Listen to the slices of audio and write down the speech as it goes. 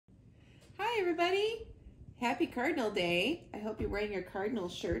everybody. Happy Cardinal Day. I hope you're wearing your Cardinal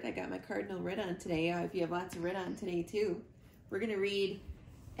shirt. I got my Cardinal red on today. I hope you have lots of red on today too. We're going to read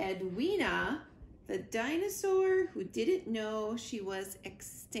Edwina, the Dinosaur Who Didn't Know She Was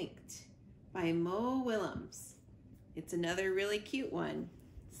Extinct by Willems. It's another really cute one,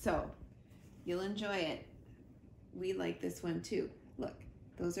 so you'll enjoy it. We like this one too. Look,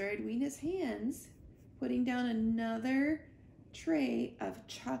 those are Edwina's hands putting down another tray of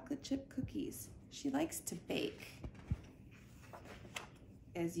chocolate chip cookies. She likes to bake,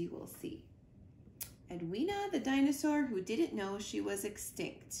 as you will see. Edwina, the dinosaur who didn't know she was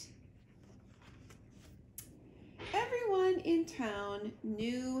extinct. Everyone in town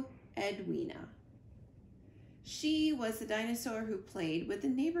knew Edwina. She was the dinosaur who played with the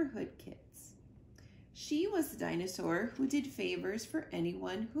neighborhood kids. She was the dinosaur who did favors for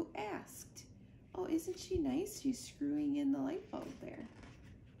anyone who asked. Oh, isn't she nice? She's screwing in the light bulb there.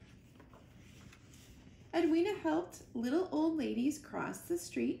 Edwina helped little old ladies cross the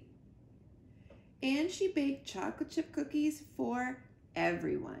street, and she baked chocolate chip cookies for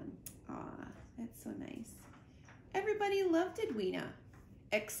everyone. Aw, that's so nice. Everybody loved Edwina,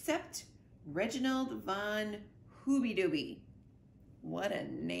 except Reginald von Hoobie-Dooby. What a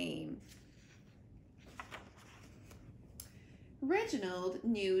name. Reginald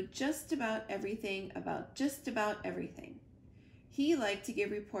knew just about everything about just about everything. He liked to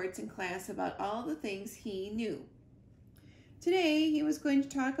give reports in class about all the things he knew. Today, he was going to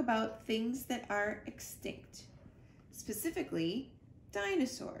talk about things that are extinct, specifically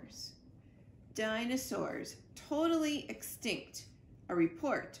dinosaurs. Dinosaurs, totally extinct. A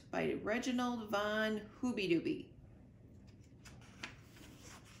report by Reginald von Hoobie-Dooby.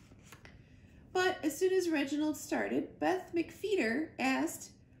 But as soon as Reginald started, Beth McFeeder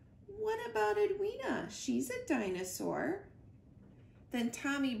asked, "What about Edwina? She's a dinosaur." Then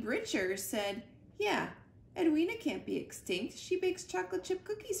Tommy Britcher said, "Yeah, Edwina can't be extinct. She bakes chocolate chip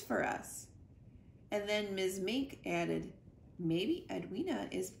cookies for us." And then Ms. Mink added, "Maybe Edwina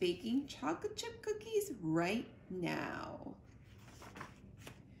is baking chocolate chip cookies right now."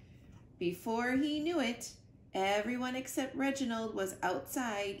 Before he knew it, everyone except Reginald was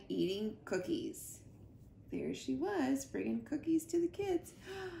outside eating cookies. There she was, bringing cookies to the kids.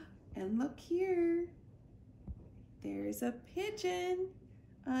 And look here. There's a pigeon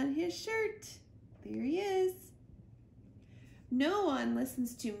on his shirt. There he is. No one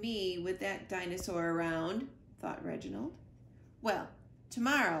listens to me with that dinosaur around, thought Reginald. Well,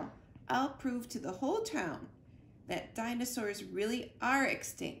 tomorrow I'll prove to the whole town that dinosaurs really are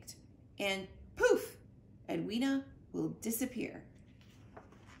extinct. And poof, Edwina will disappear.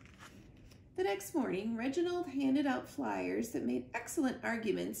 The next morning, Reginald handed out flyers that made excellent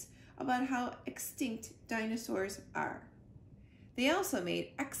arguments about how extinct dinosaurs are. They also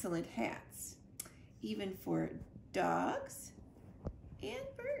made excellent hats, even for dogs and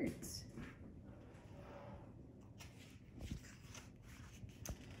birds.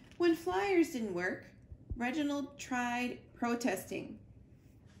 When flyers didn't work, Reginald tried protesting.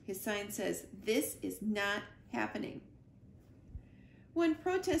 His sign says, "This is not happening." When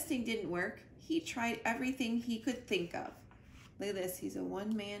protesting didn't work, he tried everything he could think of. Look at this, he's a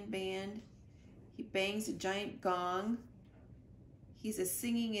one-man band. He bangs a giant gong. He's a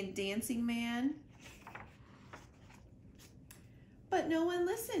singing and dancing man. But no one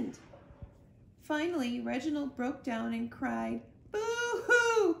listened. Finally, Reginald broke down and cried,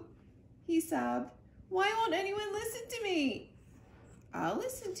 "Boo-hoo!" He sobbed, "Why won't anyone listen to me?" "I'll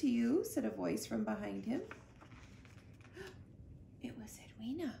listen to you," said a voice from behind him. It was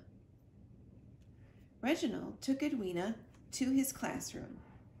Edwina. Reginald took Edwina to his classroom.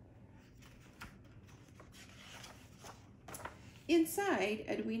 Inside,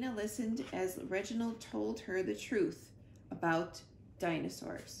 Edwina listened as Reginald told her the truth about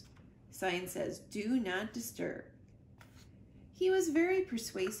dinosaurs. Sign says, "Do not disturb." He was very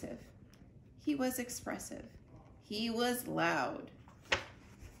persuasive. He was expressive. He was loud.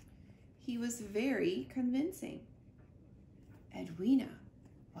 He was very convincing. Edwina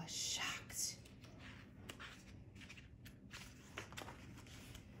was shocked.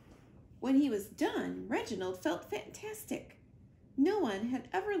 When he was done, Reginald felt fantastic. No one had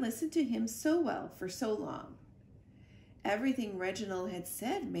ever listened to him so well for so long. Everything Reginald had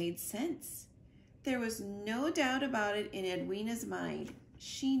said made sense. There was no doubt about it in Edwina's mind.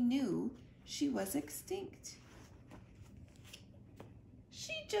 She knew she was extinct.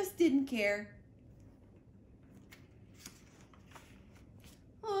 She just didn't care.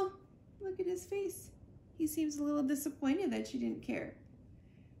 Oh, look at his face. He seems a little disappointed that she didn't care.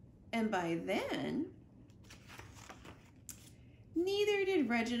 And by then, Neither did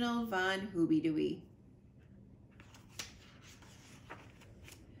Reginald von Hoobie-Dooby.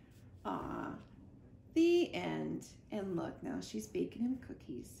 Aw, the end. And look, now she's baking him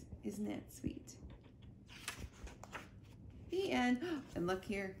cookies. Isn't that sweet? The end. And look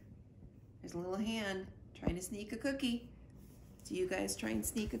here. There's a little hand trying to sneak a cookie. Do you guys try and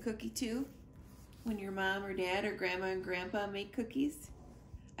sneak a cookie too? When your mom or dad or grandma and grandpa make cookies?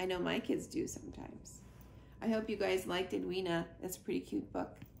 I know my kids do sometimes. I hope you guys liked Edwina. That's a pretty cute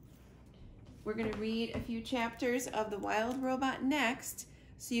book. We're going to read a few chapters of The Wild Robot next,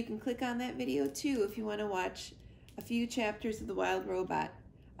 so you can click on that video too if you want to watch a few chapters of The Wild Robot.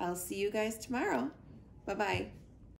 I'll see you guys tomorrow. Bye-bye.